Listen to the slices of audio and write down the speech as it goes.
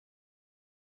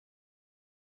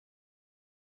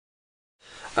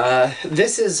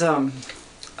This is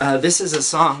a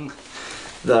song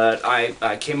that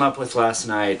I came up with last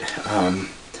night.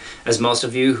 As most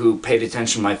of you who paid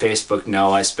attention to my Facebook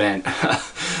know, I spent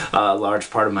a large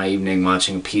part of my evening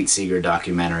watching a Pete Seeger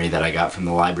documentary that I got from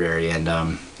the library,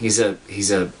 and he's a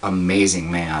amazing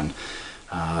man.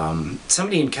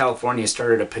 Somebody in California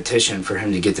started a petition for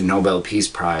him to get the Nobel Peace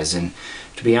Prize, and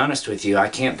to be honest with you, I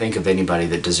can't think of anybody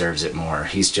that deserves it more.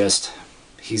 He's just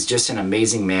an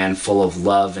amazing man, full of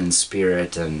love and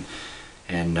spirit, and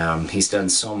he's done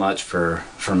so much for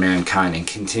mankind and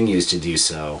continues to do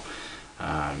so.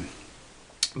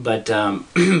 But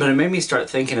it made me start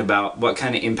thinking about what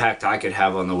kind of impact I could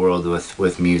have on the world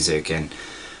with music, and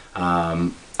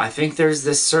I think there's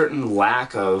this certain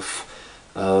lack of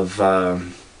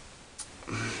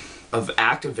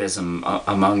activism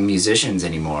among musicians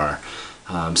anymore.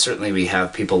 Certainly we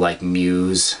have people like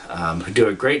Muse who do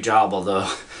a great job, although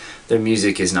their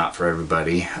music is not for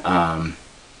everybody. And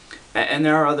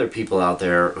there are other people out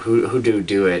there who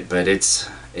do it, but it's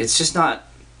just not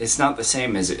the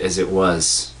same as it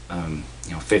was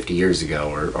 50 years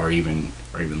ago or even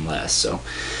less. So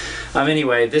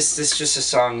anyway, this is just a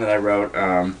song that I wrote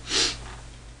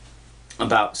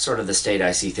about sort of the state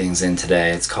I see things in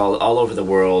today. It's called All Over the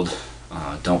World,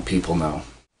 Don't People Know.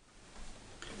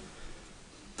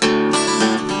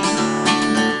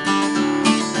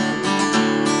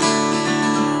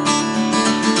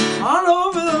 All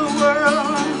over the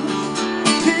world,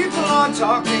 people are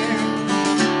talking.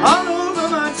 All over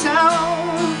my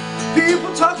town,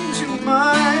 people talking too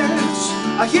much.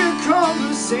 I hear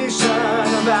conversation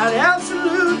about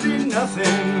absolutely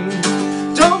nothing.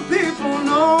 Don't people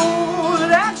know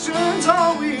that action's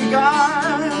all we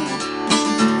got?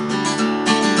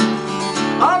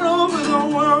 All over the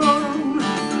world,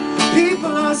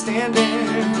 people are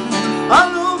standing.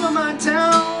 All over my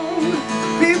town,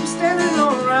 people standing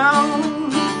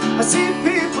around. I see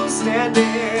people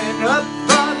standing up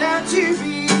for their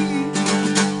TV.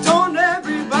 Don't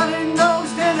everybody know,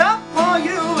 stand up for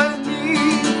you and me.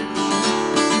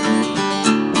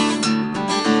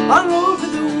 All over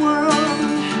the world,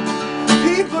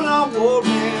 people are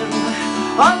warring.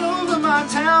 All over my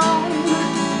town,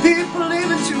 people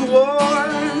leaving to war.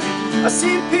 I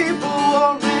see people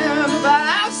warring about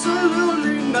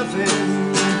absolutely nothing.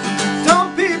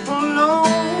 Don't people know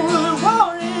that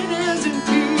war it is in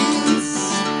peace?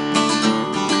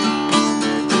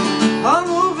 All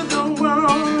over the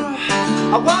world,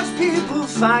 I watch people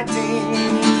fighting.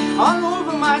 All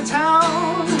over my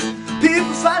town,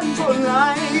 people fighting for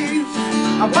life.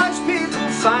 I watch people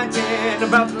fighting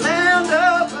about the land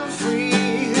of the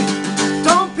free.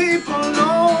 Don't people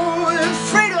know that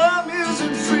freedom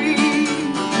isn't free?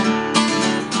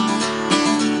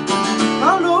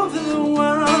 All over the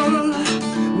world,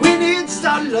 we need to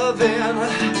start loving.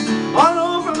 All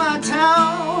over my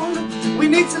town, we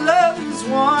need to love as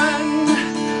one.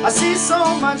 I see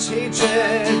so much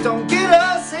hatred, don't get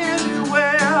us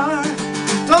anywhere.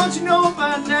 Don't you know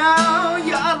by now,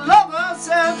 you ought to love us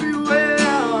everywhere.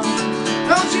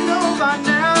 Don't you know by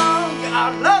now, you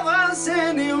ought to love